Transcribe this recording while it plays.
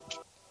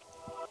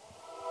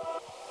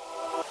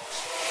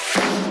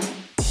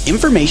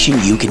Information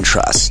you can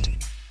trust,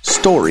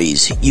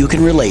 stories you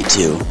can relate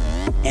to,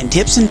 and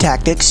tips and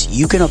tactics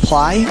you can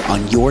apply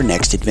on your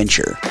next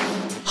adventure.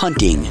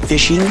 Hunting,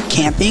 fishing,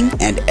 camping,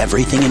 and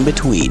everything in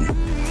between.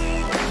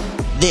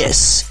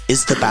 This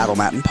is the Battle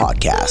Mountain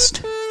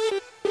Podcast.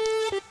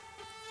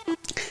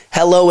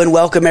 Hello and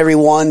welcome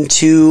everyone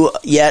to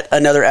yet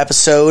another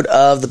episode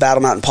of the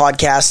Battle Mountain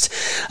Podcast.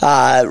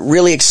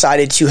 Really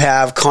excited to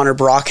have Connor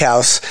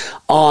Brockhouse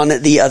on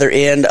the other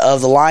end of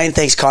the line.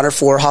 Thanks, Connor,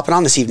 for hopping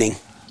on this evening.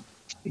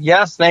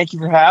 Yes, thank you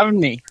for having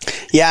me.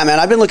 Yeah, man,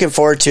 I've been looking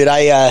forward to it.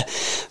 I've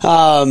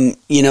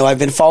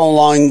been following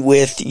along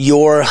with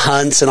your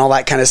hunts and all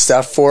that kind of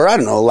stuff for,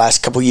 the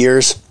last couple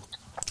years.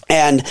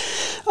 And,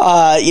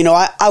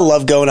 I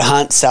love going to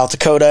hunt South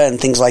Dakota and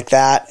things like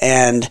that.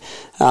 And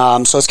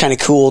so it's kind of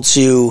cool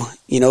to,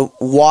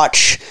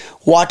 watch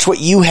what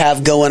you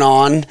have going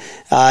on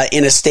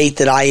in a state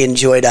that I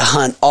enjoy to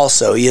hunt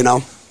also,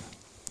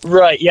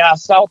 Right, yeah,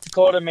 South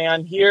Dakota,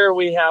 man. Here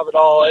we have it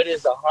all. It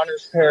is a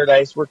hunter's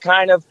paradise.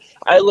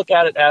 I look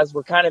at it as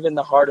we're kind of in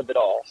the heart of it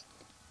all.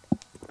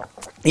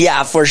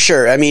 Yeah, for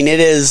sure. I mean, it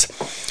is...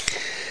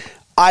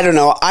 I don't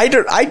know.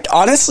 I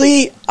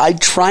honestly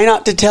try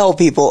not to tell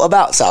people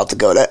about South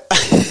Dakota.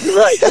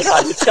 Right.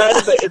 Yeah, it's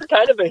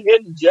kind of a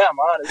hidden gem,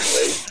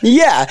 honestly.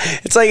 Yeah.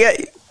 It's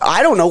like,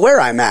 I don't know where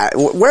I'm at.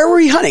 Where were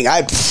you hunting?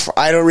 I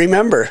don't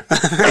remember.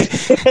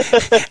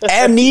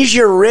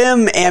 Amnesia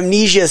Rim,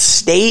 Amnesia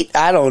State.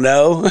 I don't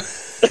know.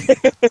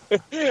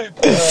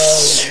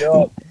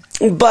 No.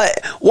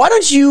 But why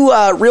don't you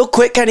real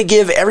quick kind of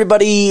give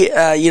everybody,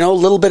 a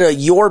little bit of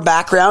your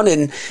background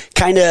and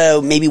kind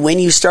of maybe when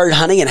you started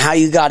hunting and how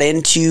you got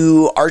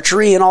into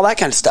archery and all that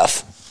kind of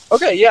stuff.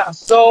 Okay, yeah.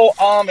 So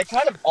it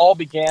kind of all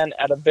began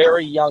at a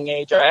very young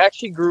age. I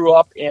actually grew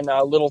up in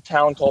a little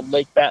town called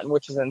Lake Benton,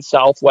 which is in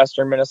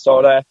southwestern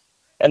Minnesota.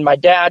 And my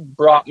dad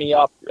brought me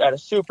up at a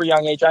super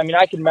young age. I mean,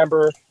 I can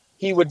remember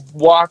he would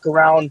walk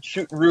around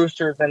shooting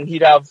roosters and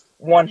he'd have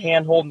one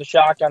hand holding the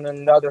shotgun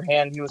and the other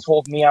hand he was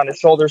holding me on his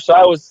shoulder. So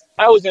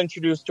I was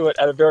introduced to it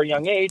at a very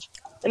young age.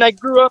 And I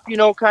grew up,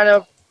 kind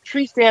of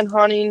tree stand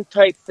hunting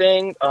type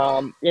thing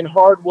in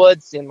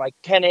hardwoods in like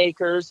 10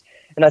 acres.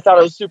 And I thought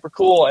it was super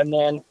cool. And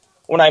then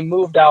when I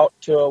moved out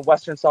to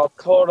western South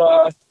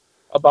Dakota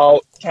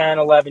about 10,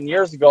 11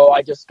 years ago,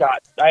 I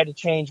had to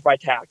change my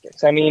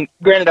tactics. I mean,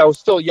 granted, I was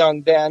still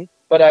young then,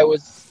 but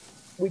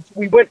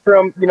we went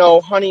from,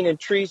 hunting in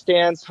tree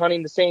stands,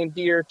 hunting the same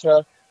deer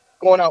to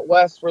going out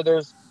west where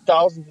there's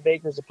thousands of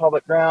acres of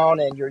public ground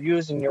and you're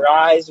using your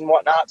eyes and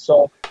whatnot.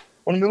 So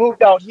when we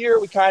moved out here,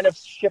 we kind of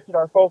shifted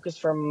our focus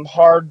from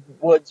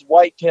hardwoods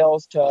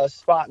whitetails to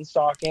spot and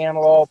stalk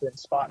antelope and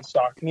spot and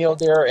stalk mule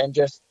deer and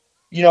just,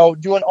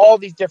 doing all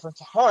these different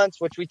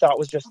hunts, which we thought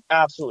was just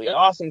absolutely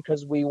awesome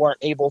because we weren't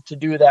able to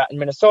do that in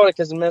Minnesota.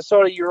 Because in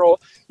Minnesota, you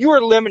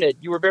were limited.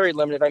 You were very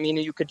limited. I mean,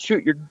 you could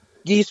shoot your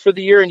geese for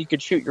the year and you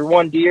could shoot your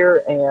one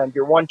deer and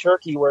your one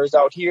turkey, whereas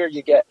out here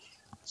you get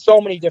so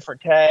many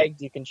different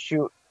tags. You can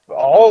shoot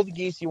all the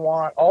geese you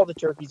want, all the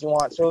turkeys you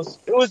want. So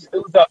it was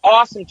an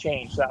awesome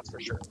change, that's for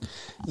sure.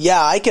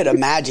 Yeah, I could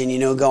imagine,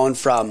 going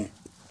from,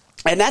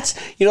 and that's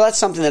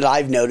something that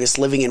I've noticed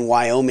living in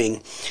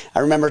Wyoming. I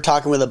remember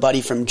talking with a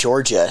buddy from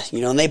Georgia,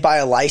 and they buy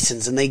a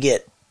license and they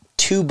get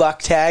 2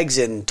 buck tags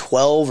and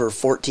 12 or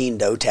 14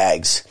 doe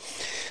tags.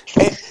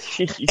 And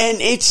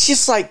it's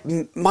just like,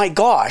 my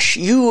gosh,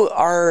 you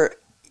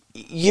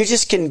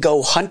just can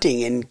go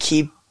hunting and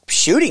keep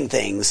shooting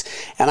things.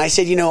 And I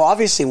said,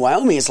 obviously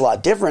Wyoming is a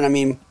lot different. I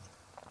mean,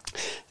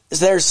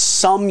 there's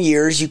some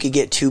years you could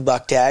get 2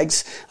 buck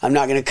tags. I'm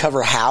not going to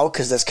cover how,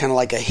 because that's kind of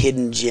like a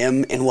hidden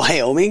gem in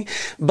Wyoming.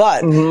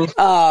 But,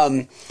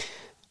 other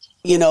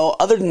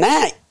than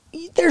that,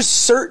 there's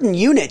certain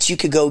units you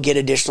could go get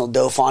additional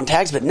doe fawn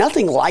tags, but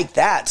nothing like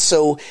that.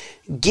 So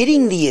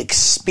getting the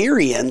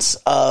experience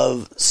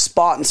of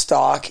spot and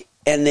stalk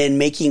and then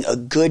making a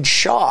good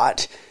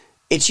shot,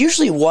 it's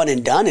usually one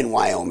and done in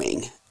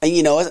Wyoming.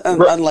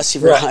 Unless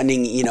you're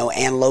hunting,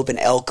 antelope and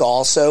elk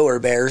also, or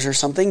bears or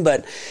something.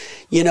 But,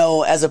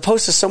 as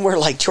opposed to somewhere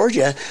like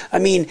Georgia, I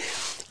mean,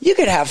 you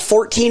could have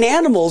 14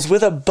 animals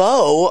with a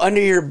bow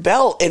under your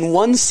belt in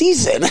one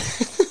season.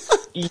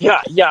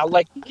 Yeah.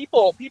 Like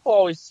people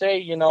always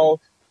say,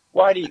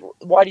 why do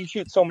you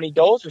shoot so many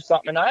does or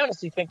something? And I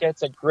honestly think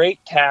it's a great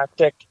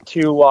tactic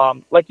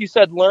to, like you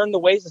said, learn the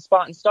ways of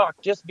spot and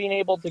stalk. Just being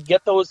able to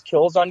get those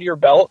kills under your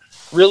belt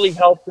really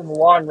helps in the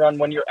long run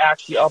when you're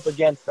actually up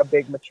against a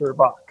big mature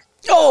buck.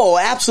 Oh,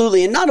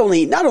 absolutely. And not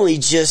only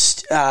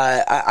just,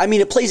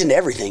 it plays into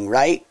everything,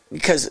 right?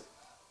 Because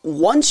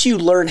once you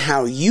learn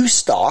how you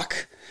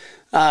stalk,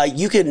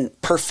 you can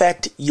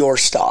perfect your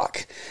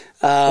stalk.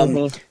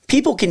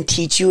 People can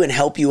teach you and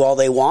help you all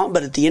they want,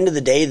 but at the end of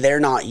the day,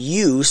 they're not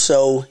you.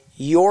 So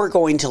you're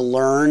going to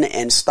learn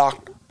and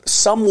stalk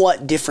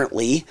somewhat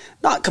differently,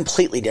 not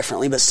completely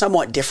differently, but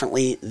somewhat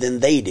differently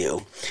than they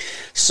do.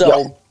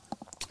 So,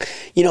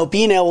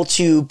 being able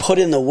to put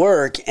in the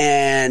work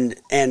and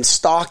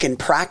stalk and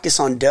practice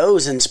on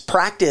does and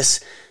practice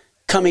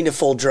coming to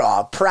full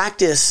draw,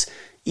 practice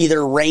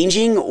either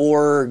ranging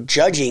or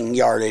judging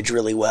yardage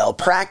really well.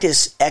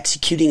 Practice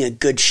executing a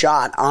good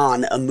shot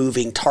on a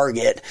moving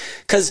target.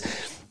 Because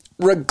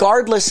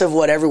regardless of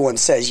what everyone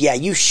says, yeah,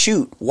 you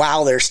shoot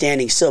while they're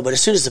standing still, but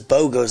as soon as the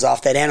bow goes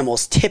off, that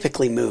animal's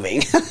typically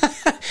moving.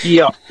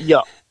 Yeah.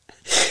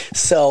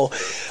 So,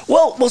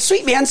 well,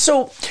 sweet, man.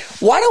 So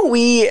why don't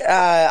we,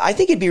 I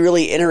think it'd be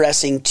really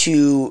interesting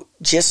to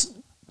just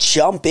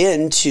jump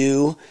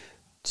into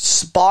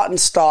spot and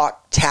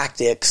stalk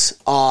tactics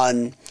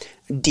on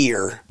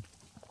deer.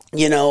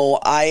 You know,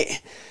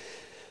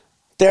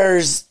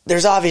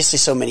 there's obviously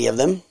so many of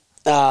them.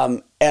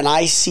 And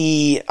I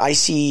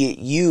see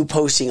you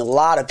posting a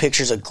lot of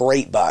pictures of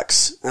great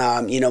bucks,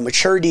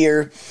 mature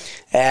deer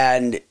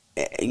and,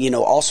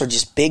 also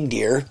just big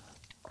deer.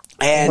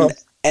 And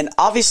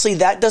obviously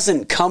that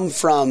doesn't come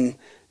from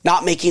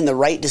not making the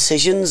right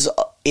decisions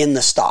in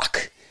the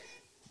stock.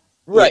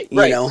 Right.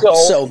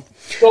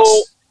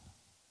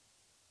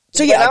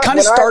 So yeah, kind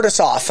of start us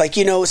off. Like,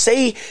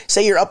 say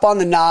you're up on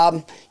the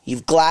knob,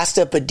 you've glassed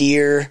up a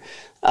deer.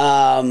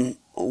 What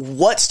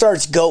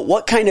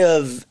kind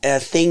of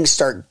things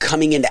start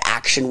coming into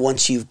action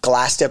once you've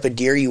glassed up a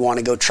deer you want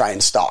to go try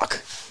and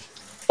stalk?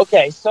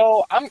 Okay,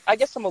 so I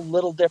guess I'm a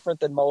little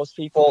different than most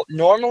people.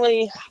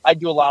 Normally, I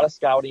do a lot of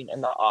scouting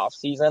in the off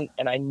season,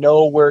 and I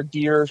know where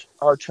deer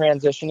are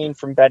transitioning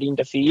from bedding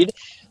to feed.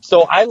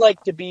 So I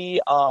like to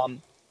be,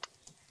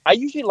 I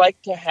usually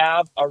like to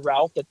have a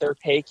route that they're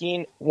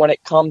taking when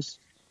it comes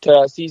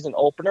to season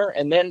opener.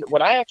 And then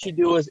what I actually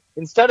do is,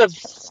 instead of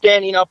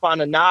standing up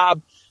on a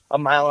knob a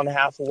mile and a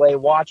half away,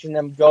 watching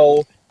them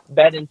go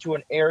bed into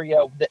an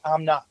area that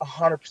I'm not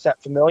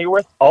 100% familiar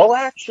with, I'll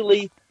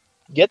actually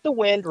get the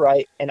wind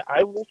right, and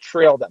I will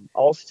trail them.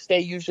 I'll stay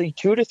usually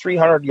 200 to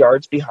 300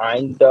 yards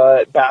behind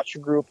the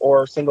bachelor group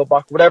or single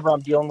buck, whatever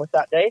I'm dealing with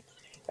that day.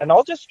 And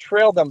I'll just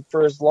trail them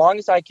for as long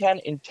as I can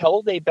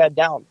until they bed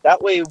down.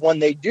 That way, when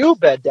they do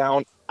bed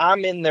down,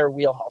 I'm in their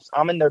wheelhouse.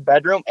 I'm in their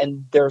bedroom,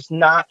 and there's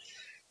not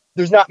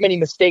many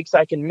mistakes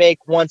I can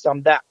make once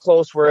I'm that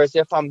close. Whereas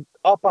if I'm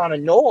up on a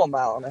knoll a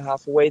mile and a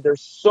half away,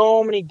 there's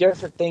so many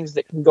different things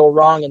that can go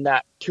wrong in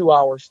that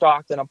 2-hour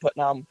stalk that I'm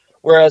putting on.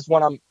 Whereas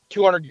when I'm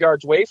 200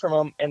 yards away from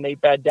them and they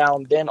bed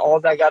down, then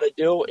all I got to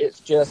do is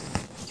just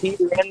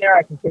teeter in there.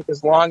 I can take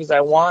as long as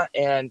I want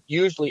and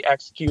usually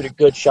execute a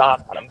good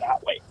shot on them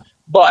that way.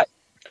 But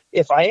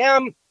if I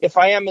am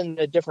in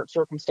a different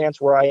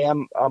circumstance where I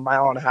am a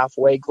mile and a half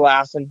away,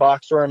 glassing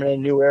bucks, or I'm in a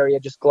new area,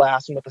 just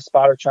glassing with a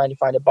spotter, trying to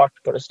find a buck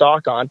to put a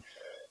stalk on.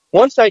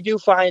 Once I do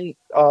find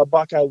a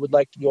buck I would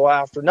like to go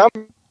after,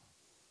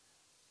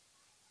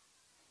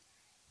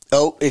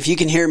 Oh, if you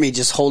can hear me,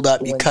 just hold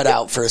up. You cut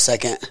out for a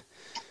second.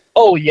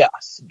 Oh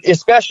yes,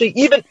 especially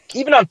even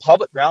on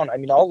public ground. I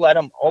mean, I'll let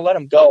them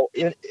go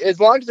as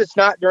long as it's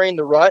not during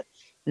the rut.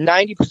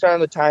 90% of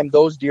the time,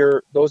 those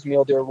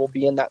mule deer will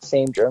be in that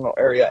same general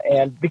area.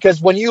 And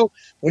because when you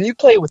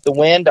play with the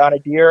wind on a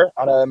deer,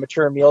 on a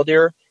mature mule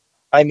deer,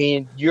 I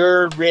mean,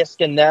 you're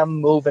risking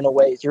them moving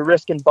away. You're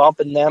risking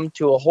bumping them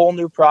to a whole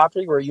new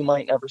property where you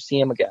might never see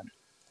them again.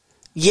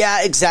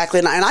 Yeah, exactly.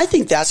 And I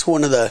think that's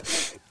one of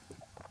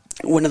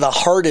the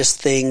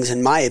hardest things,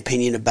 in my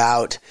opinion,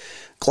 about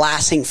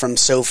glassing from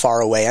so far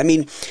away. I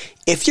mean,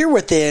 if you're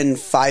within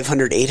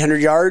 500,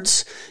 800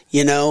 yards,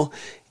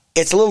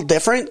 it's a little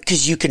different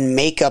because you can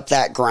make up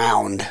that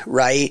ground,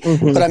 right?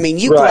 Mm-hmm. But I mean,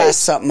 you glass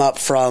something up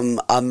from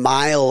a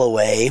mile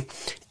away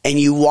and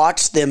you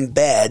watch them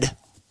bed,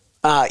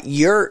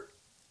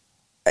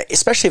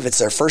 especially if it's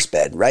their first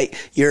bed, right?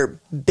 You're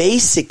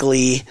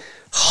basically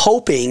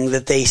hoping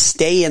that they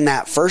stay in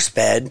that first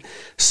bed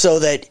so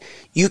that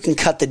you can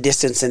cut the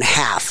distance in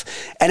half.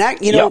 And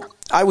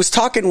I was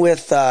talking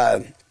with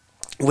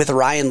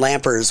Ryan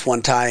Lampers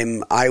one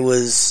time. I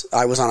was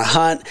on a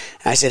hunt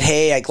and I said,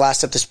 "Hey, I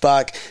glassed up this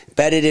buck,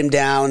 bedded him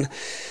down."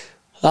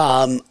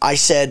 I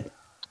said,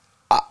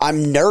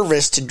 "I'm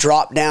nervous to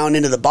drop down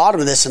into the bottom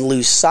of this and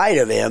lose sight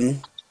of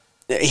him."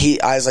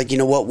 I was like,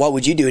 what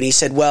would you do? And he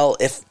said, "Well,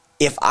 if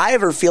I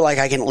ever feel like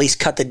I can at least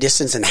cut the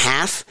distance in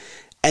half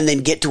and then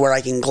get to where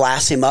I can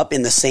glass him up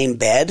in the same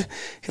bed,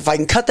 if I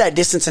can cut that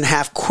distance in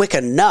half quick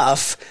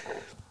enough,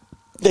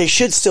 they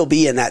should still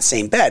be in that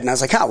same bed." And I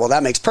was like, well,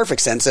 that makes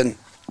perfect sense. And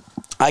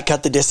I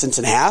cut the distance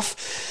in half,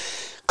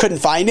 couldn't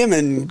find him,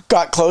 and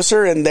got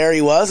closer, and there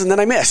he was, and then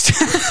I missed.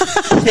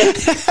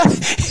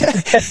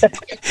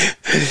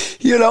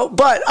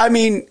 But I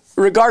mean,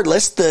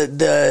 regardless,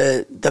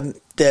 the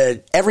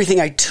everything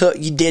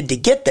you did to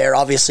get there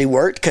obviously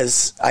worked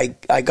because I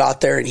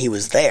got there and he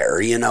was there,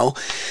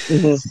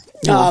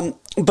 Mm-hmm.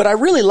 But I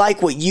really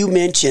like what you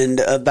mentioned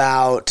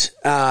about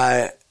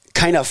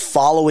kind of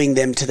following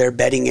them to their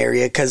bedding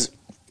area, because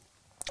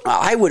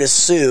I would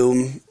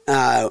assume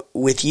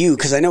with you,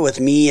 because I know with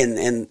me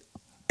and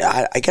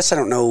I guess I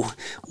don't know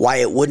why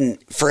it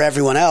wouldn't for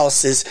everyone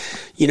else, is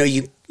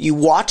you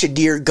watch a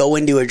deer go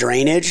into a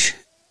drainage,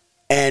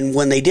 and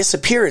when they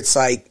disappear, it's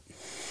like,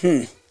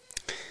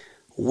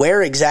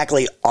 where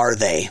exactly are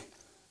they?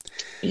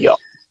 Yep.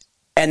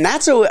 And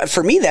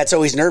for me, that's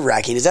always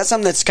nerve-wracking. Is that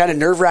something that's kind of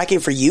nerve-wracking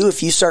for you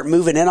if you start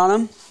moving in on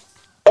them?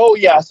 Oh,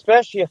 yeah,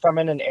 especially if I'm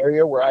in an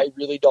area where I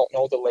really don't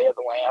know the lay of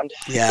the land.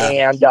 Yeah.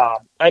 And,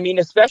 I mean,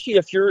 especially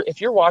if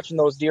you're watching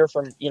those deer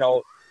from,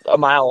 a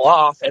mile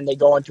off and they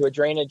go into a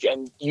drainage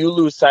and you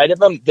lose sight of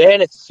them, then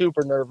it's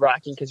super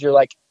nerve-wracking because you're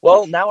like,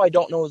 well, now I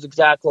don't know his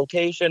exact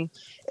location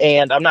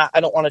and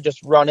I don't want to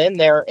just run in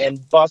there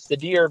and bust the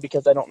deer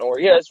because I don't know where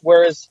he is.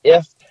 Whereas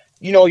if,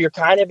 you're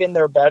kind of in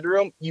their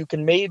bedroom, you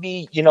can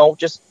maybe,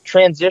 just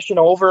transition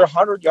over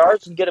 100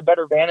 yards and get a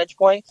better vantage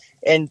point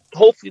and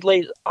hopefully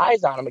lay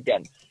eyes on them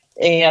again.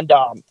 And,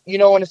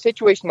 in a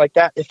situation like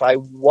that, if I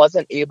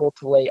wasn't able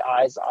to lay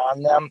eyes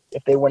on them,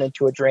 if they went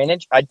into a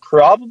drainage, I'd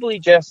probably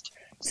just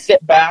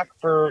sit back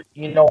for,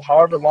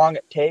 however long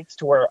it takes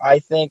to where I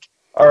think,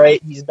 all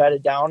right, he's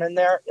bedded down in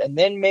there. And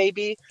then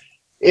maybe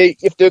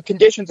if the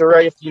conditions are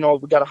right, if,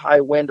 we got a high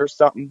wind or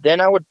something,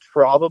 then I would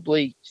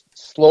probably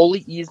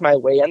slowly ease my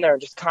way in there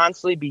and just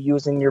constantly be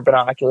using your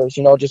binoculars,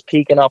 just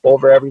peeking up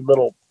over every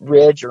little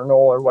ridge or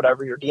knoll or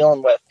whatever you're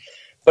dealing with.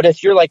 But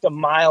if you're like a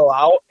mile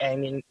out, I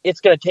mean,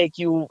 it's going to take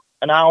you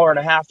an hour and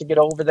a half to get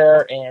over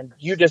there, and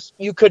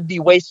you could be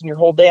wasting your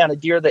whole day on a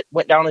deer that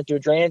went down into a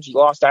drainage. You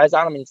lost eyes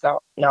on him, and he's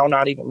now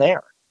not even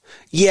there.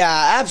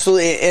 Yeah,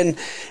 absolutely.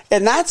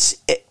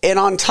 And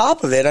on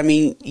top of it, I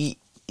mean,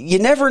 you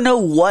never know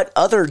what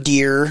other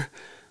deer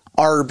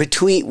are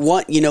between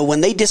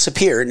when they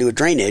disappear into a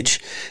drainage,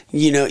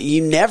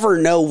 you never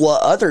know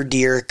what other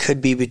deer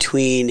could be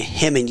between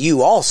him and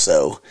you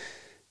also.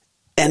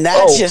 And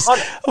that's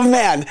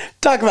man,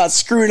 talk about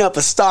screwing up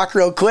a stock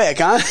real quick,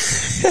 huh?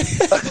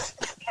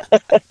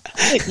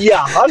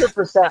 Yeah,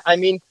 100%. I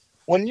mean,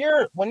 when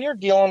you're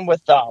dealing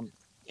with, coming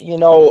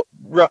in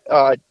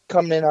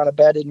on a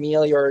bedded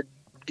mealy or a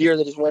deer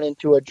that just went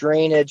into a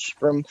drainage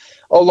from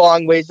a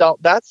long ways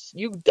out, that's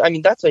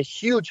a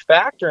huge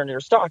factor in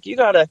your stock.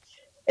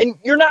 And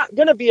you're not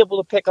going to be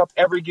able to pick up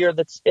every deer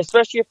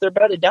especially if they're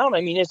bedded down.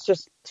 I mean, it's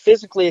just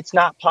physically, it's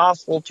not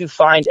possible to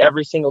find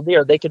every single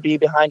deer. They could be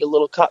behind a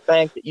little cut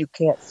bank that you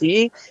can't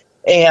see.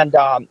 And,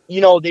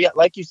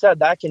 like you said,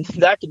 that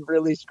can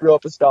really screw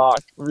up a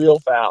stock real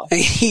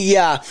fast.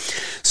 Yeah.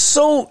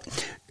 So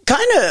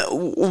kind of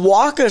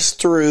walk us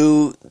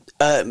through,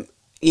 from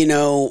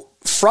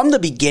the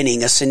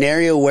beginning, a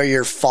scenario where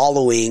you're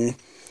following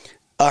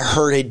a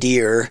herded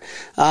deer,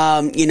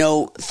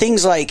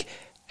 things like,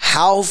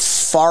 how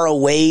far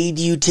away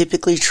do you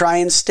typically try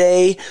and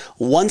stay?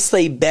 Once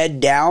they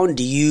bed down,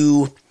 do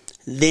you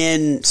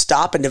then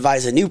stop and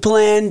devise a new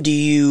plan? Do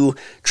you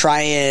try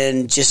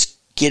and just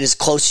get as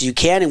close as you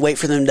can and wait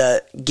for them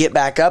to get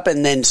back up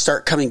and then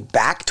start coming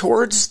back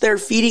towards their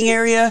feeding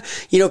area?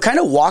 Kind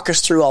of walk us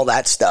through all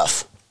that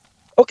stuff.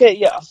 Okay,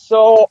 yeah.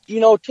 So,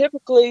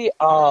 typically,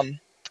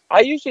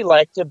 I usually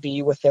like to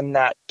be within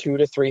that 200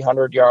 to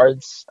 300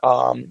 yards.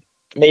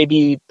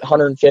 Maybe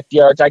 150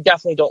 yards. I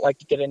definitely don't like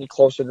to get any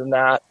closer than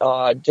that,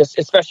 just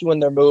especially when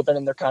they're moving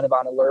and they're kind of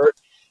on alert.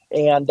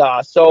 And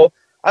so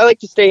I like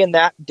to stay in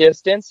that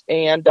distance.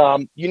 And,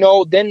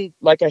 then,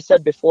 like I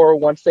said before,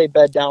 once they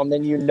bed down,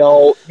 then you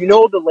know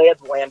the lay of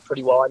the land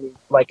pretty well. I mean,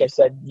 like I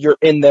said, you're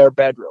in their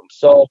bedroom.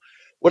 So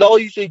what I'll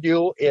usually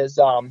do is,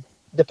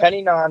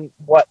 depending on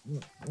what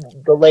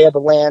the lay of the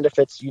land, if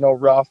it's,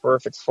 rough or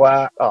if it's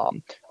flat,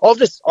 I'll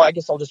just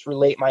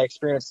relate my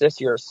experience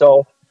this year.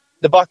 So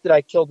the buck that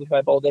I killed with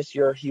my bow this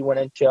year, he went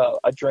into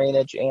a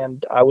drainage,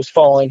 and I was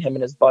following him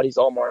and his buddies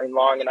all morning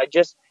long. And I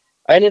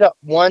ended up,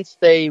 once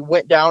they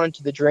went down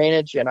into the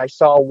drainage and I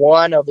saw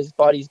one of his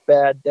buddies'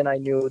 bed, then I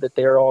knew that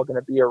they were all going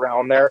to be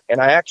around there.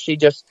 And I actually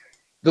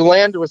the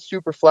land was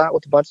super flat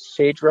with a bunch of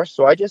sagebrush,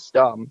 so I just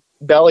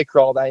belly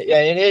crawled. And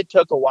it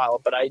took a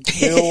while, but I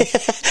knew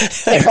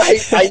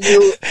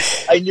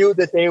I knew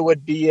that they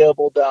would be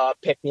able to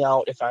pick me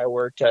out if I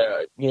were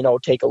to,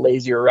 take a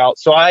lazier route.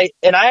 So I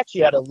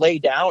actually had to lay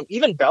down,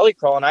 even belly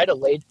crawling. I had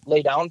to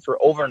lay down for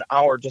over an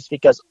hour just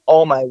because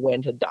all my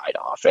wind had died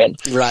off. And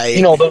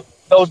right,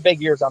 those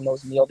big ears on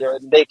those mule deer,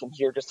 they can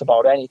hear just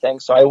about anything.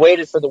 So I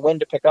waited for the wind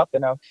to pick up,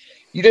 and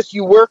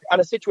you work on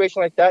a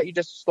situation like that. You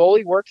just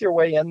slowly work your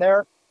way in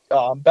there,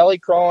 belly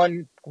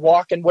crawling,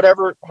 walking,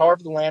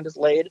 however the land is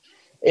laid.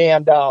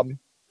 And,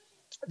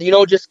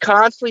 just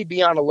constantly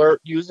be on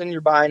alert, using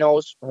your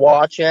binos,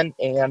 watching,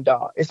 and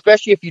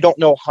especially if you don't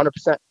know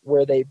 100%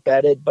 where they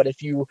bedded. But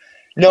if you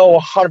know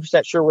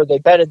 100% sure where they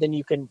bedded, then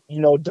you can,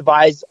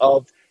 devise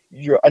a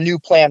new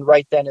plan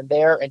right then and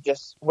there. And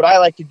just what I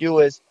like to do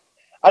is,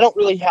 I don't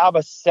really have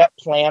a set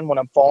plan when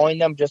I'm following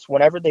them. Just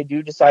whenever they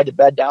do decide to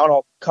bed down,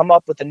 I'll come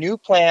up with a new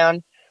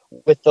plan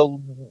with the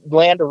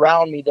land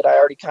around me that I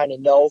already kind of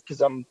know because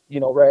I'm,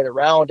 right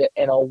around it,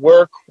 and I'll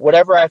work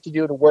whatever I have to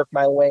do to work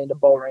my way into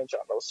bow range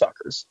on those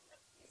suckers.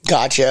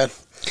 Gotcha.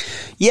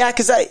 Yeah,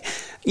 because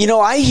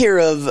I hear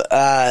of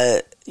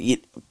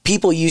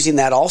people using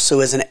that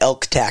also as an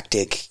elk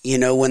tactic.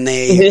 When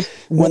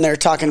they're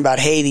talking about,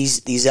 hey,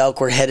 these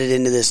elk were headed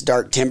into this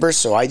dark timber,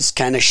 so I just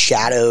kind of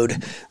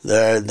shadowed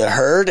the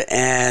herd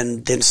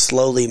and then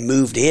slowly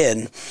moved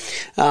in.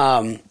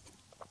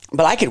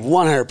 But I could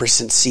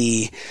 100%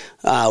 see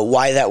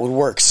why that would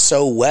work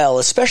so well,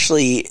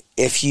 especially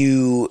if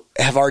you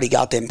have already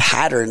got them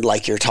patterned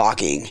like you're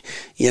talking.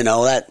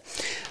 That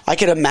I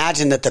could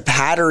imagine that the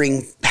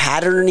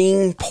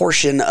patterning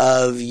portion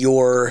of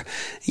your,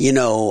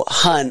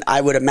 hunt, I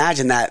would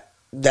imagine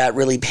that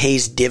really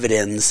pays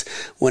dividends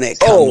when it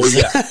comes. Oh,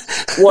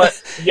 yeah.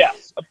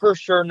 Yes, for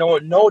sure.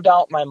 No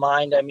doubt in my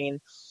mind. I mean,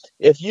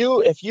 if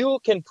you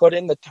can put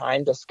in the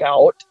time to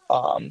scout,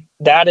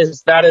 that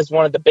is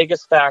one of the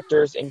biggest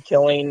factors in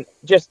killing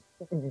just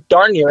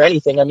darn near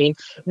anything. I mean,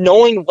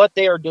 knowing what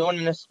they are doing,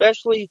 and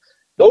especially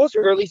those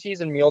early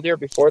season mule deer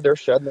before they're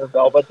shedding their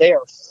velvet, they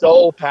are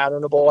so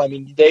patternable. I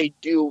mean, they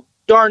do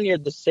darn near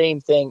the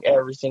same thing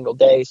every single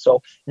day.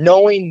 So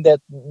knowing their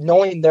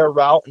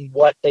route and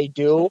what they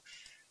do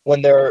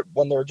when they're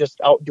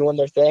just out doing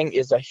their thing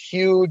is a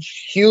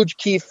huge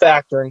key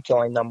factor in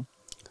killing them.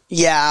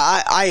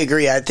 Yeah, I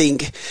agree. I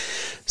think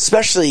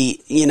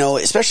especially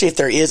if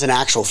there is an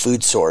actual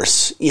food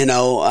source,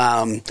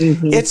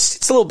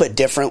 it's a little bit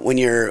different when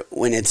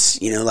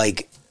it's,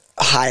 like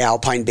high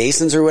alpine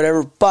basins or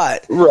whatever,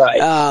 but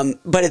right.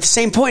 But at the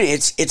same point,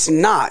 it's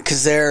not,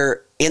 because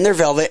they're in their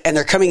velvet and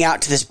they're coming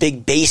out to this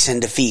big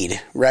basin to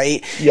feed,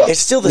 right? Yep. It's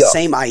still the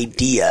same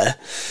idea.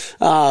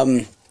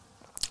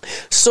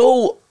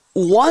 So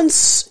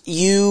once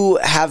you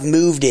have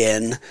moved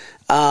in,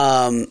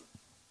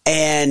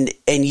 and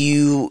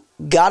you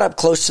got up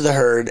close to the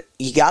herd,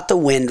 you got the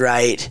wind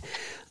right,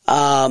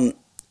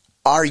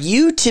 are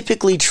you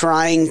typically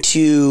trying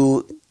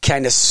to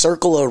kind of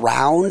circle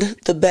around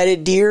the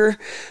bedded deer,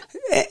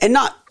 and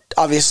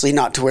obviously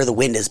not to where the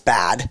wind is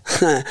bad,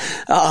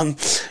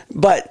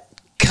 but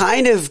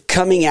kind of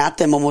coming at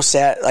them almost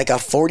at like a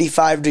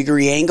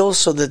 45-degree angle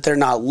so that they're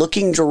not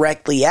looking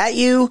directly at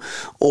you?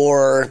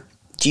 Or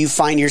do you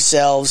find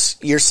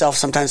yourself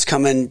sometimes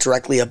coming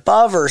directly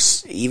above, or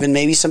even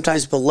maybe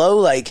sometimes below?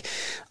 Like,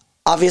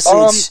 obviously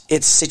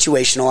it's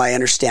situational. I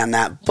understand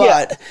that,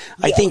 but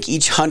I think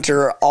each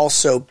hunter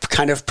also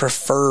kind of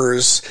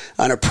prefers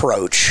an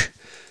approach.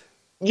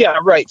 Yeah,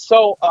 right.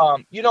 So,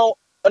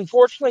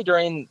 unfortunately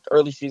during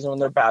early season when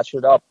they're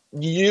bachelor'd up,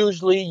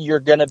 usually you're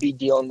going to be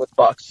dealing with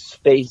bucks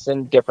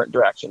facing different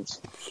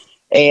directions.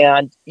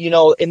 And,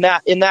 in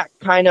that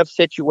kind of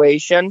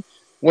situation,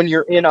 when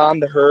you're in on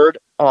the herd,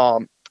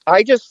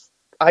 I just,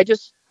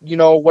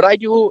 what I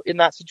do in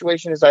that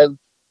situation is I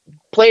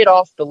play it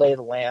off the lay of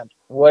the land,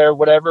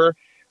 wherever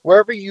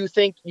you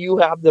think you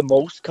have the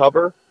most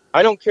cover.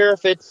 I don't care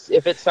if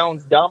it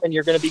sounds dumb and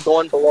you're going to be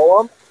going below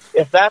them.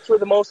 If that's where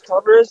the most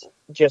cover is,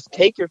 just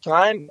take your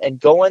time and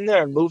go in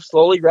there and move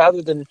slowly,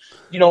 rather than,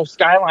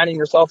 skylining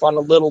yourself on a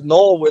little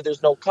knoll where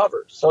there's no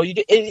cover. So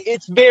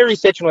it's very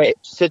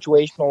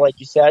situational, like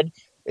you said.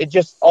 It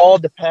just all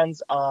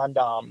depends on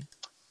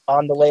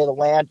the lay of the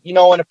land. In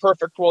a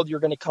perfect world, you're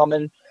going to come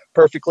in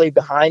perfectly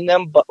behind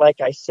them, but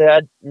like I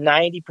said,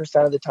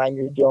 90% of the time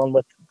you're dealing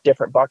with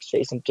different bucks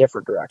facing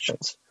different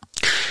directions.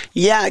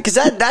 Yeah, because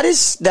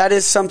that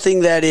is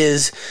something that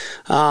is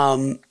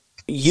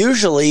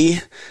usually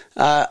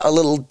a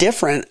little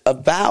different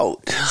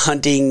about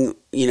hunting.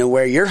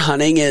 Where you're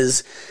hunting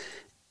is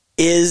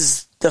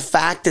the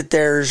fact that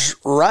there's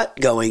rut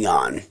going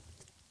on.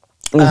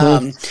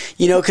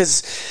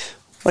 Because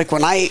like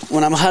when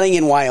I'm hunting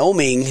in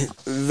Wyoming,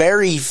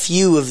 very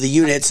few of the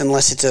units,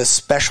 unless it's a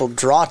special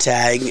draw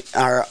tag,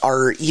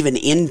 are even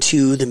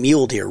into the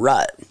mule deer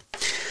rut.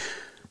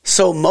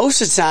 So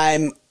most of the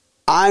time,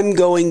 I'm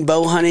going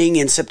bow hunting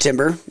in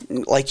September,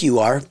 like you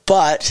are,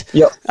 but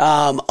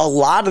a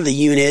lot of the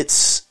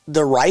units,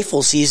 the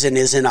rifle season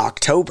is in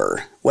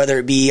October, whether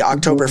it be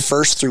October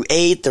 1st through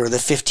 8th or the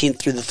 15th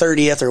through the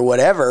 30th or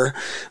whatever.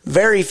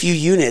 Very few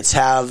units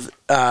have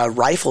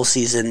rifle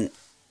season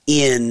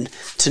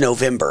into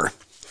November.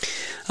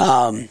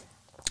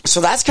 So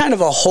that's kind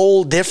of a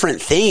whole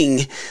different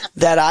thing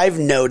that I've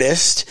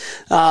noticed,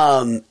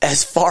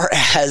 as far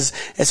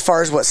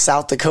as what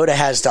South Dakota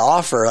has to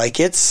offer. Like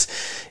it's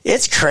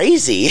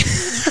crazy.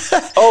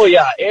 Oh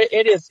yeah,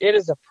 it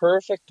is a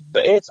perfect.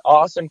 It's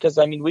awesome because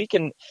we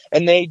can,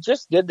 and they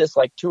just did this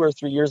like 2 or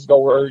 3 years ago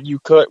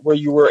where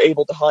you were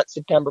able to hunt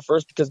September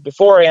 1st, because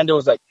beforehand it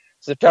was like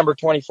September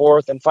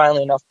 24th, and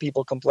finally enough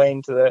people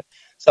complained to the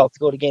South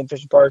Dakota Game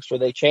Fish and Parks where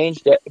they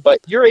changed it. But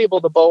you're able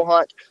to bow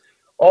hunt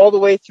all the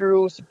way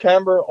through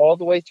September, all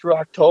the way through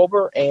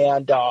October,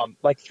 and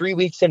like 3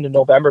 weeks into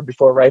November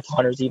before rifle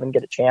hunters even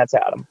get a chance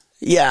at them.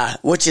 Yeah,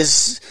 which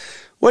is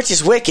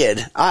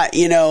wicked. But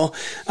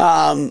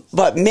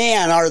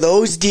man, are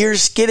those deer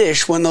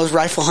skittish when those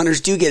rifle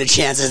hunters do get a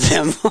chance at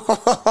them.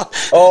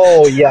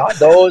 Oh yeah,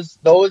 those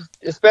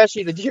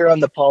especially the deer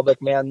on the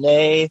public, man.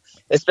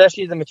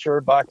 Especially the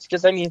mature bucks,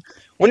 because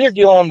when you're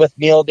dealing with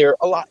mule deer,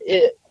 a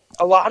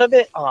lot of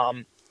it,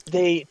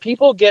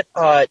 people get,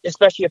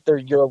 especially if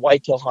you're a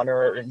whitetail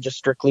hunter and just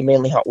strictly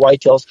mainly hunt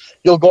whitetails,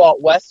 you'll go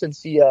out west and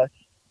see a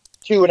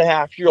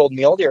 2.5-year-old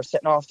mule deer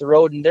sitting off the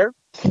road, and they're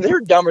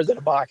dumber than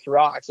a box of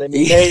rocks.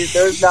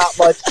 There's not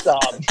much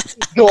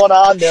going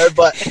on there,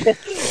 but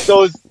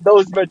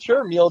those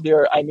mature mule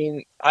deer, I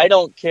mean, I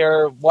don't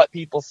care what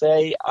people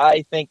say.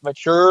 I think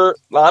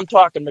I'm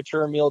talking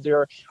mature mule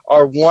deer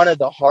are one of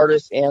the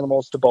hardest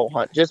animals to bow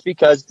hunt, just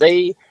because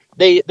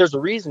there's a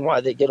reason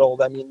why they get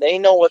old. I mean, they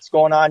know what's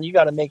going on. You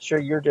got to make sure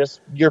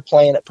you're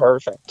playing it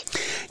perfect.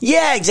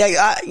 Yeah, exactly.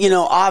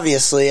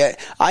 Obviously,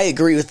 I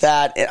agree with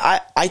that.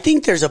 I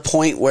think there's a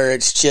point where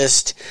it's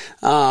just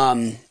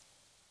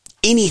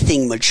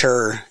anything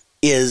mature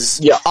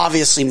is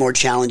obviously more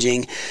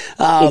challenging.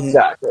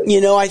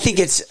 Exactly. I think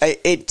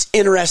it's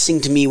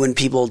interesting to me when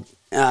people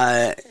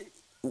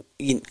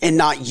and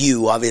not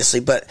you,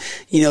 obviously, but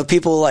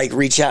people like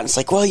reach out and it's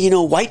like, well,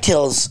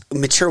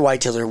 mature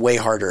whitetails are way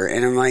harder,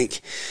 and I'm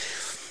like,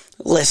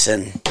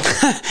 listen,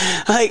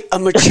 like a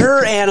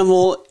mature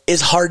animal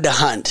is hard to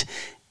hunt.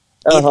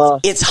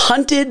 It's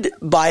hunted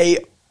by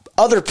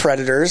other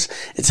predators.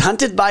 It's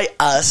hunted by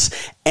us.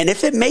 And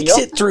if it makes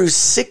it through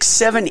 6,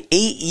 7,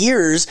 8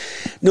 years,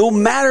 no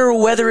matter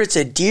whether it's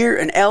a deer,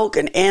 an elk,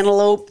 an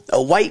antelope,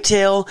 a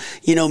whitetail,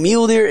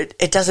 mule deer,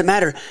 it doesn't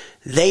matter.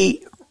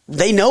 They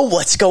know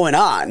what's going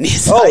on.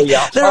 It's they're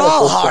 100%.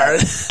 All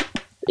hard.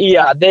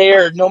 Yeah,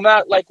 they're, no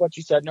matter, like what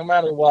you said, no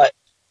matter what,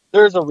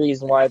 there's a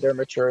reason why they're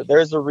mature.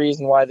 There's a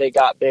reason why they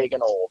got big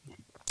and old.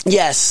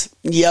 Yes.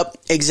 Yep.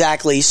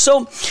 Exactly.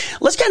 So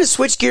let's kind of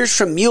switch gears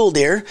from mule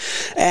deer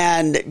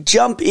and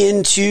jump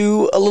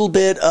into a little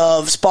bit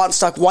of spot and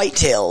stock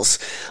whitetails.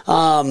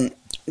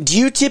 Do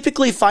you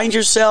typically find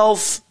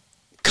yourself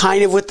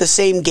kind of with the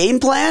same game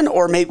plan,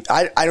 or maybe,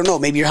 I don't know,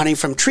 maybe you're hunting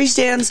from tree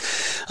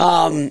stands?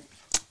 I'm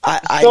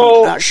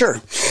not sure.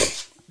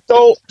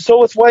 So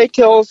with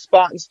whitetails,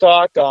 spot and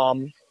stock,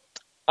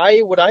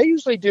 what I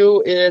usually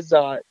do is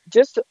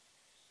just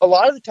a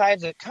lot of the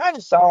times it kind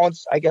of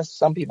sounds, I guess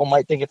some people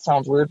might think it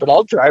sounds weird, but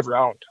I'll drive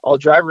around. I'll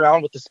drive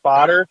around with the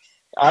spotter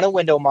on a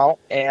window mount,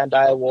 and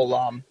I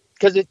will,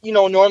 because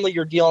normally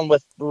you're dealing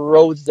with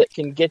roads that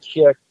can get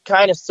you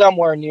kind of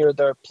somewhere near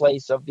the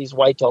place of these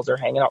whitetails are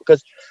hanging out.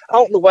 Because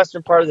out in the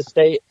western part of the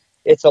state,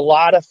 it's a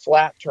lot of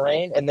flat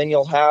terrain, and then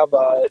you'll have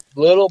a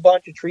little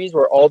bunch of trees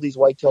where all these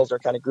whitetails are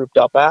kind of grouped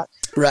up at.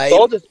 Right.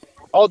 So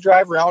I'll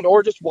drive around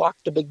or just walk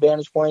to big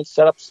vantage points,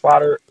 set up a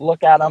spotter,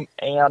 look at them.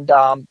 And,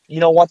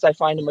 once I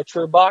find a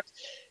mature buck,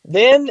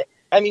 then,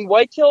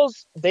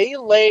 whitetails, they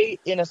lay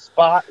in a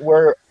spot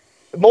where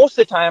most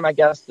of the time, I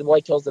guess, the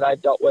whitetails that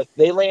I've dealt with,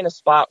 they lay in a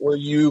spot where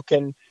you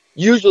can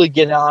usually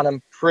get on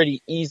them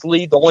pretty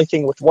easily. The only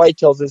thing with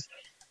whitetails is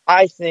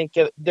I think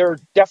they're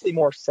definitely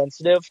more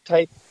sensitive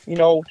type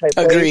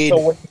Agreed.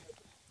 Ways.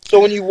 So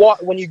when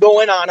you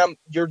go in on them,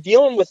 you're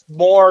dealing with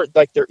more,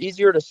 like, they're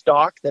easier to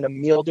stalk than a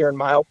mule deer in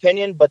my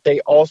opinion, but they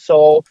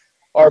also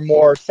are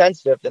more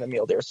sensitive than a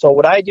mule deer. So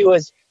what I do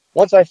is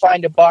once I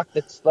find a buck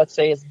that's, let's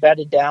say, is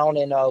bedded down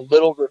in a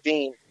little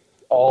ravine,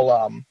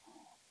 I'll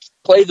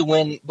play the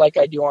wind like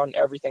I do on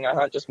everything I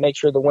hunt. Just make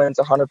sure the wind's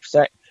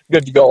 100%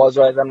 good to go.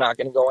 Otherwise, I'm not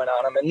going to go in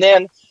on them. And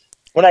then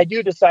when I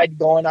do decide to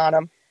go in on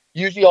them,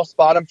 usually I'll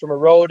spot them from a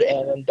road.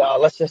 And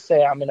let's just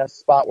say I'm in a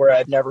spot where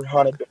I've never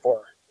hunted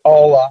before.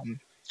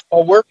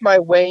 I'll work my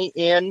way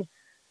in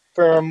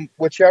from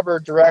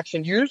whichever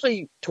direction,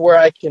 usually to where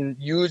I can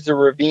use the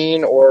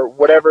ravine or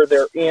whatever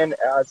they're in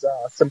as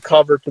some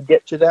cover to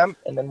get to them.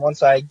 And then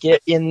once I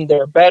get in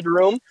their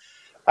bedroom,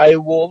 I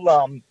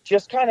will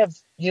just kind of,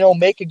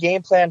 make a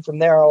game plan from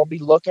there. I'll be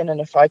looking, and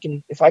if I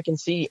can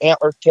see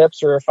antler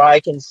tips, or if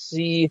I can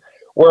see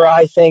where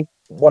I think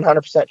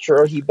 100%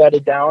 sure he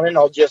bedded down, and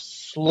I'll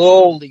just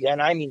slowly, and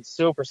I mean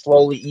super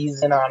slowly,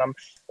 ease in on him.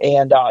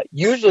 And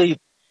usually,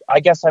 I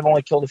guess I've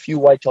only killed a few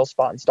whitetail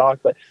spot and stock,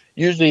 but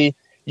usually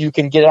you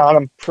can get on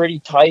them pretty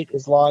tight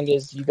as long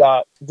as you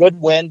got good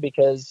wind,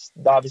 because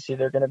obviously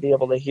they're going to be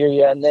able to hear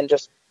you, and then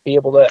just be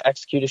able to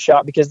execute a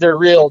shot, because they're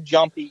real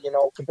jumpy,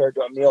 compared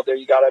to a mule deer.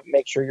 You got to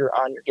make sure you're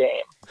on your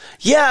game.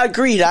 Yeah,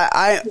 agreed.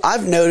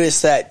 I've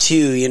noticed that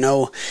too.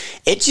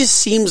 It just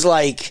seems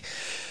like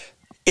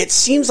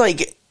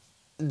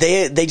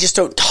they just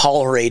don't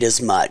tolerate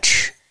as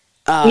much.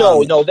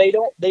 No, they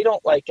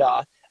don't like.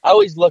 I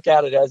always look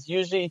at it as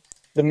usually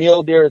the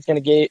mule deer is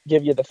going to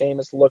give you the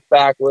famous look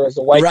back, whereas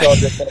a whitetail is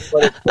just going to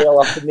put its tail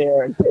up in the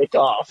air and take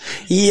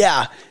off.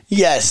 Yeah.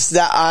 Yes.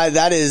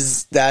 That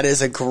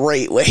is a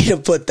great way to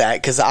put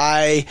that. Cause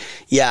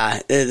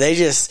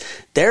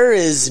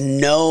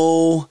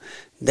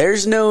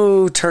there's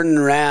no turning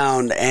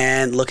around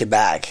and looking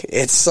back.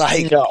 It's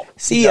like,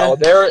 see ya.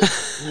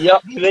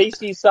 They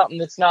see something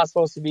that's not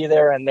supposed to be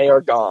there and they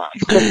are gone.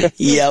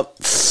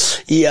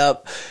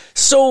 Yep.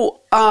 So,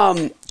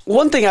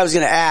 one thing I was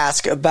going to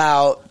ask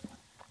about,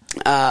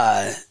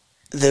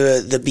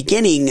 the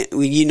beginning,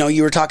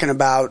 you were talking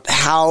about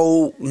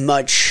how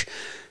much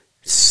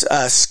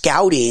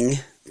scouting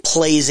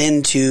plays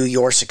into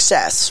your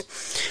success.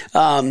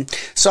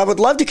 So I would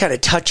love to kind of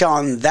touch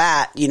on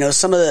that.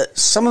 Some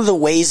of the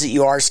ways that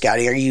you are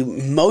scouting. Are you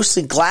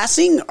mostly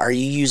glassing? Are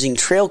you using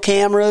trail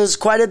cameras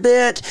quite a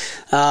bit?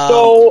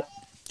 What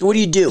do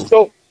you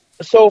do?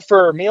 So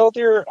for mule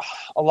deer,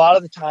 a lot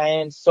of the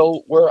time,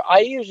 so where I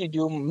usually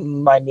do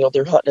my mule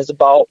deer hunting is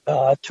about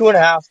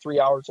 2.5, 3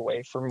 hours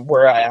away from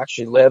where I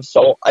actually live.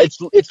 So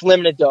it's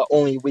limited to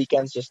only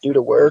weekends just due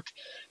to work.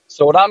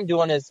 So what I'm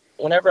doing is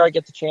whenever I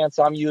get the chance,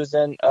 I'm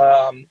using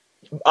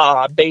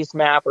Base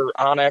Map or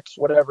Onyx,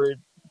 whatever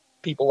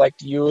people like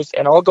to use,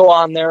 and I'll go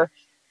on there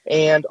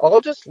and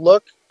I'll just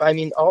look. I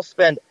mean, I'll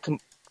spend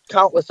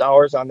countless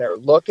hours on there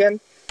looking,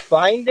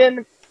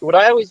 finding. What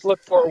I always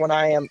look for when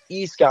I am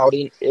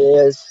e-scouting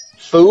is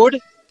food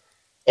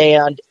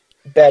and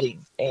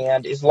bedding.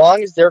 And as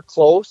long as they're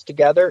close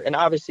together, and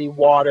obviously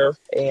water,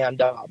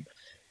 and,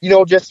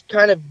 just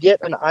kind of get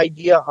an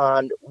idea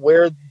on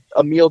where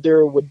a mule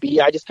deer would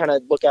be. I just kind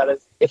of look at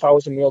it, if I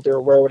was a mule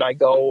deer, where would I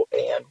go,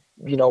 and,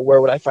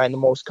 where would I find the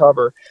most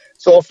cover?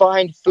 So I'll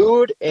find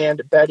food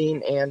and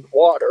bedding and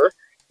water.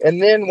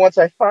 And then once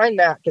I find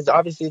that, because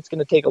obviously it's going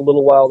to take a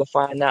little while to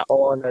find that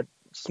all in a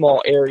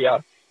small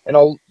area, and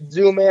I'll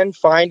zoom in,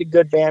 find a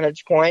good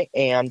vantage point,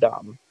 and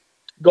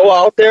go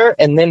out there.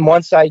 And then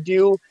once I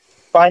do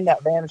find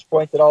that vantage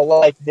point that I'll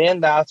like, then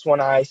that's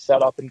when I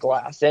set up and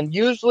glass. And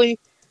usually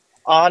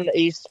on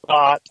a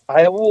spot,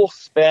 I will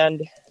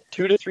spend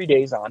 2 to 3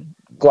 days on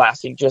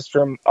glassing just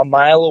from a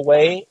mile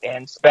away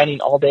and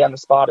spending all day on the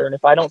spotter. And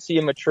if I don't see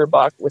a mature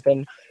buck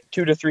within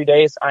 2 to 3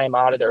 days, I am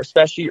out of there,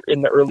 especially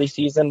in the early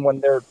season when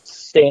they're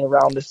staying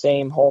around the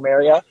same home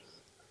area.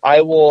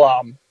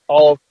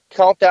 I'll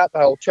count that.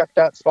 I'll check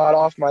that spot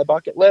off my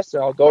bucket list,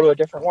 and I'll go to a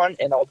different one,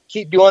 and I'll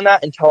keep doing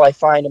that until I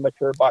find a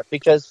mature buck.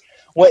 Because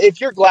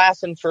if you're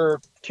glassing for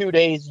 2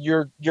 days,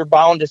 you're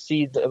bound to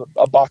see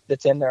a buck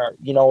that's in there.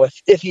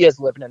 If he is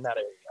living in that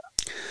area.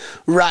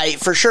 Right,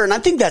 for sure. And I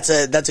think that's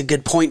a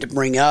good point to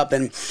bring up.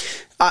 And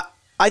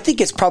I think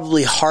it's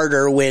probably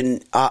harder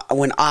when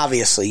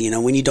obviously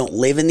when you don't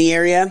live in the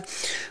area.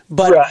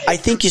 But right. I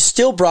think you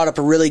still brought up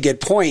a really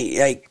good point.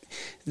 Like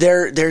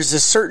there's a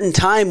certain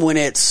time when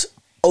it's,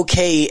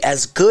 okay,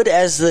 as good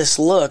as this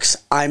looks,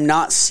 I'm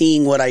not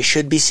seeing what I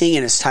should be seeing,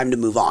 and it's time to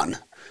move on.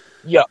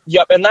 Yep.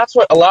 And that's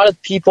what a lot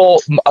of people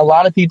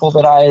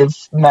that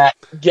I've met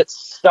get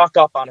stuck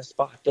up on a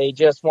spot. They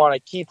just want to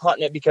keep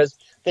hunting it because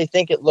they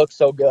think it looks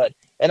so good.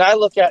 And I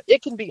look at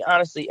it, can be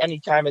honestly any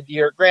time of the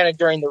year. Granted,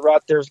 during the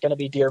rut, there's going to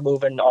be deer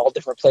moving all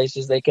different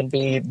places. They can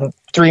be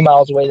 3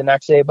 miles away the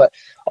next day, but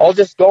I'll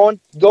just go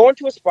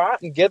into a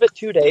spot and give it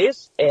 2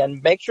 days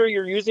and make sure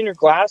you're using your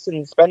glass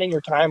and spending your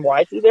time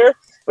wisely there.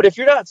 But if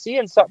you're not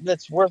seeing something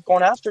that's worth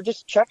going after,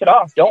 just check it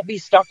off. Don't be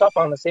stuck up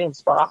on the same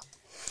spot.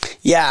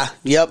 Yeah.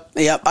 Yep.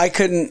 I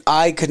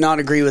could not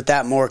agree with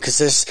that more, because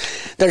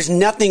there's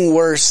nothing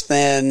worse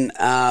than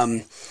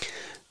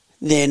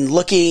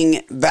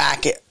looking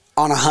back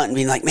on a hunt and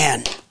being like,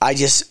 man, why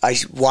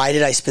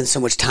did I spend so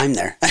much time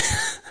there?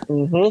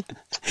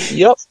 Mm-hmm.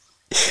 Yep.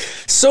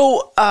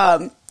 So,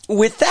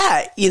 with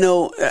that,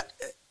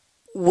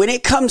 when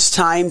it comes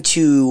time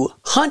to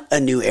hunt a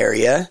new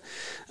area,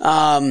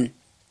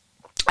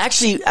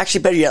 actually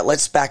better yet,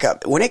 let's back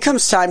up. When it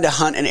comes time to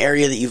hunt an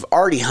area that you've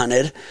already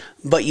hunted,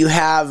 but you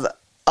have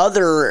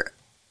other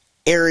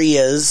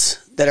areas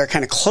that are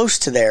kind of close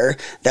to there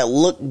that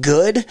look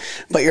good,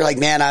 but you're like,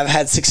 man, I've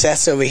had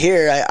success over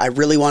here. I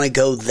really want to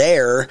go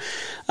there.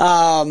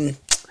 What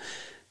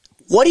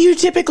do you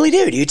typically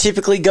do? Do you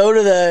typically go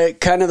to the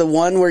kind of the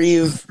one where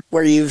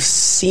you've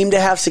seemed to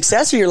have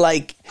success, or you're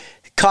like,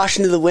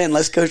 caution to the wind,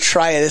 let's go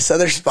try this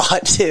other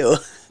spot too?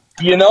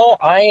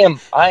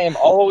 I'm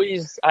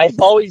always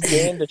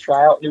game to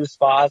try out new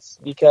spots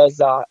because,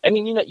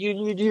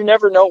 you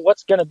never know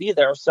what's going to be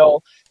there.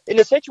 So in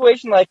a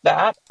situation like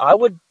that,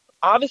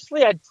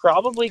 I'd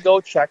probably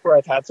go check where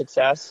I've had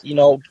success,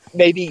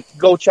 maybe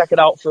go check it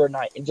out for a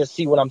night and just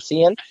see what I'm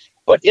seeing.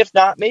 But if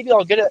not, maybe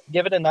I'll give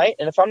it a night.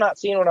 And if I'm not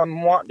seeing what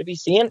I'm wanting to be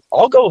seeing,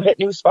 I'll go hit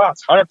new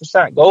spots,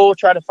 100%. Go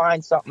try to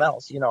find something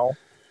else,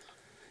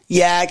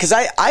 Yeah, because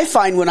I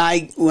find when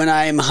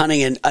I'm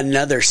hunting in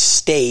another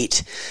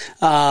state,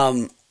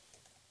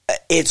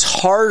 it's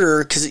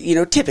harder because,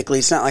 typically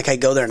it's not like I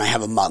go there and I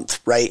have a month,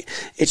 right?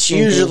 It's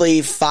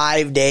usually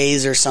 5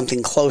 days or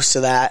something close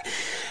to that.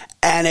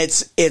 And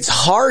it's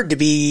hard to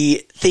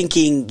be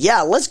thinking,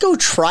 yeah, let's go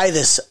try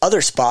this other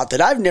spot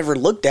that I've never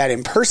looked at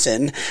in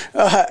person,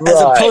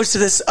 as opposed to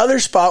this other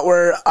spot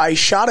where I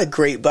shot a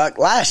great buck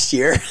last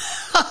year.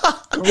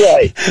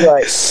 Right.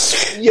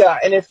 Yeah,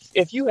 and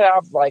if you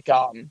have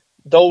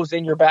those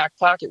in your back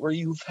pocket where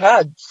you've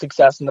had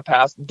success in the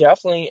past,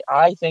 definitely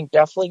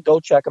go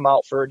check them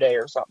out for a day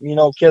or something,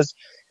 because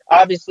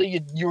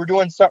obviously you were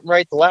doing something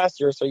right the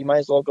last year, so you might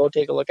as well go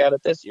take a look at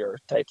it this year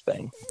type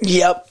thing.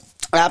 Yep.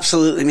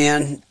 Absolutely,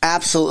 man.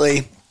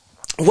 Absolutely.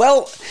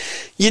 Well,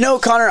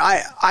 Connor,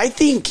 I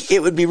think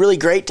it would be really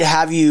great to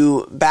have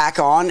you back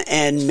on,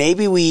 and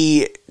maybe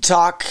we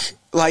talk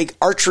like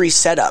archery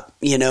setup,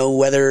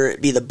 whether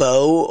it be the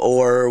bow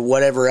or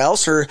whatever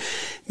else, or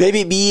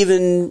maybe it be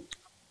even,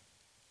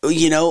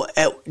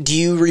 do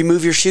you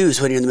remove your shoes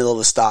when you're in the middle of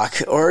a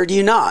stock, or do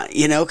you not?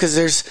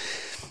 Because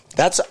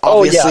That's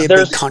obviously a big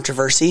there's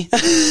controversy.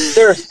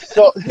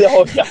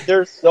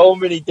 there's so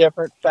many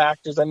different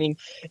factors. I mean,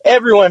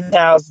 everyone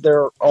has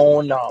their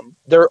own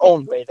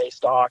way they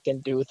stalk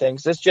and do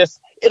things.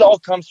 It all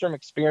comes from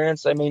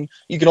experience. I mean,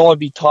 you can only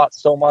be taught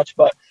so much,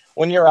 but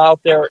when you're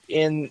out there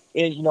in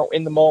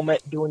the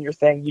moment doing your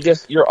thing,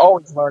 you're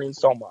always learning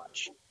so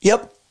much.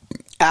 Yep.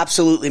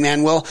 Absolutely,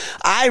 man. Well,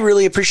 I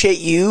really appreciate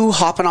you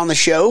hopping on the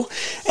show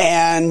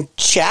and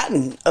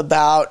chatting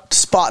about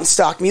spot and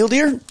stock mule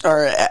deer,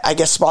 or I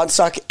guess spot and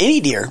stock any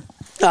deer.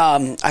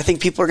 I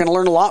think people are going to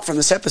learn a lot from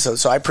this episode,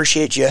 so I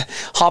appreciate you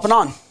hopping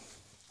on.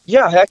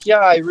 Yeah, heck yeah.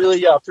 I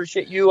really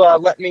appreciate you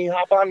letting me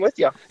hop on with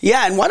you.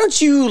 Yeah, and why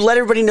don't you let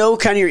everybody know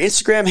kind of your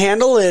Instagram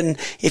handle, and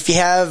if you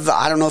have,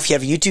 I don't know if you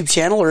have a YouTube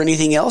channel or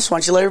anything else, why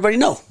don't you let everybody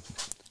know?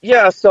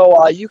 Yeah,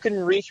 so you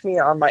can reach me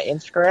on my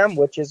Instagram,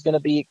 which is going to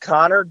be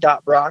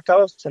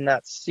Connor.Brockhouse, and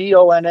that's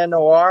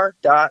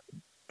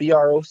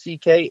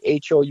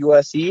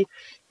CONNOR.BROCKHOUSE.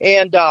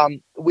 And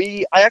I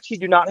actually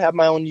do not have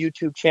my own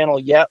YouTube channel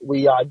yet.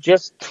 We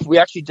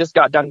actually just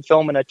got done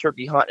filming a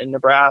turkey hunt in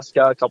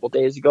Nebraska a couple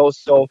days ago,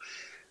 so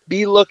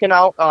be looking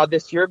out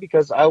this year,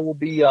 because I will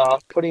be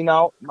putting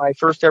out my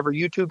first ever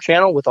YouTube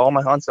channel with all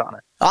my hunts on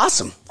it.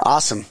 Awesome.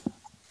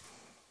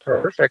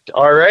 Perfect.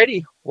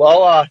 Alrighty.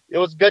 Well, it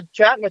was good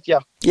chatting with you.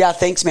 Yeah,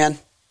 thanks, man.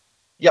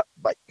 Yep.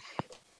 Bye.